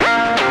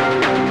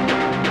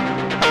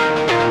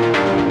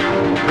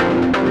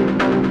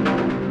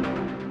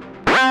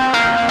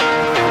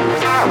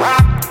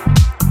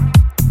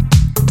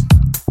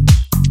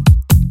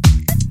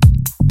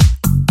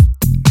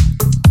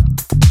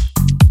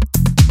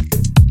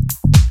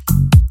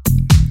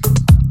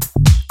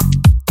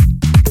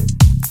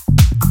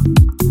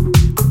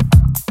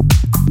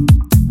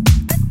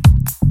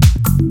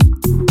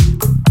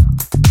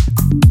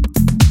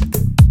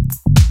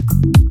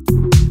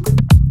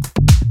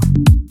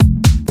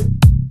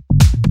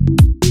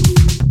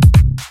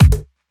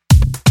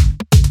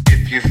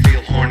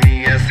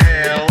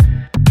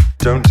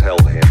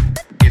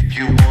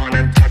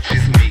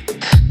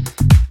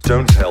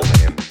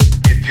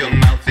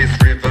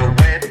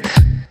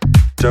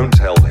Don't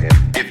tell him.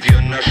 If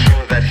you're not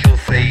sure that he'll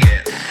say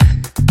yes.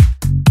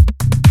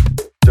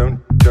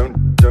 Don't tell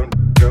him.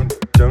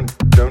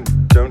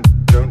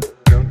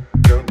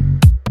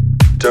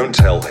 Don't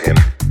tell him.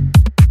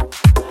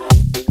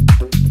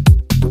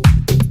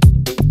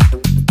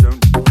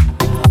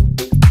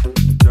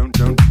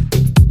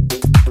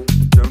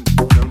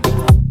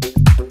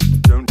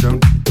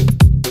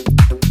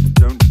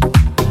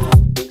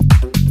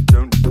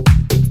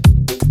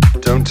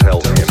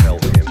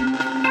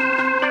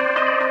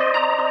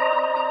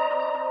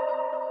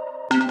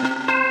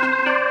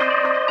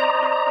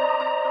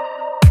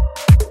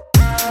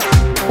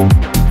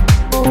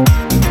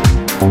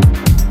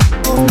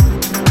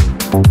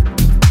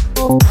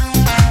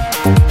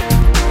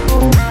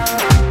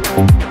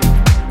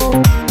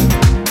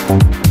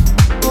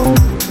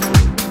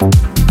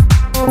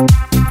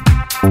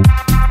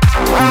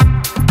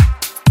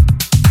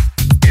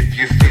 If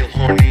you feel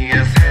horny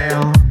as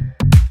hell.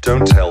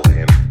 Don't tell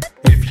him.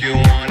 If you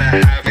wanna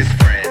have his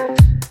friend.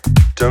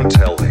 Don't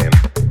tell him.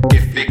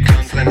 If he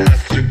comes and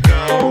has to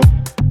go.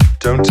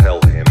 Don't tell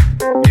him.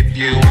 If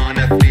you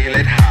wanna feel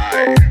it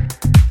high.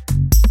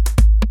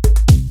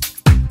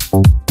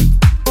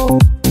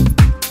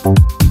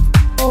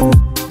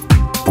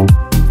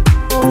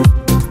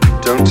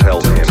 Don't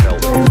tell him.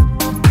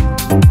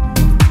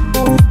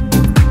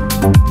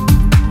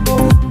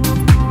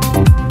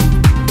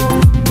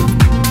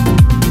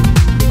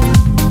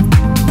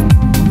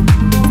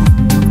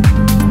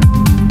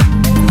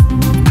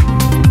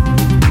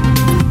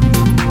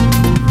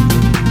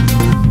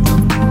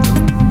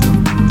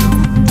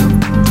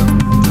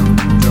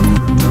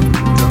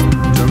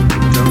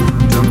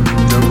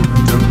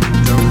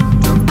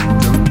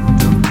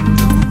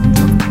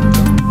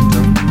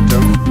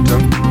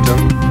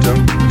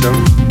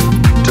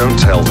 Don't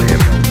tell him.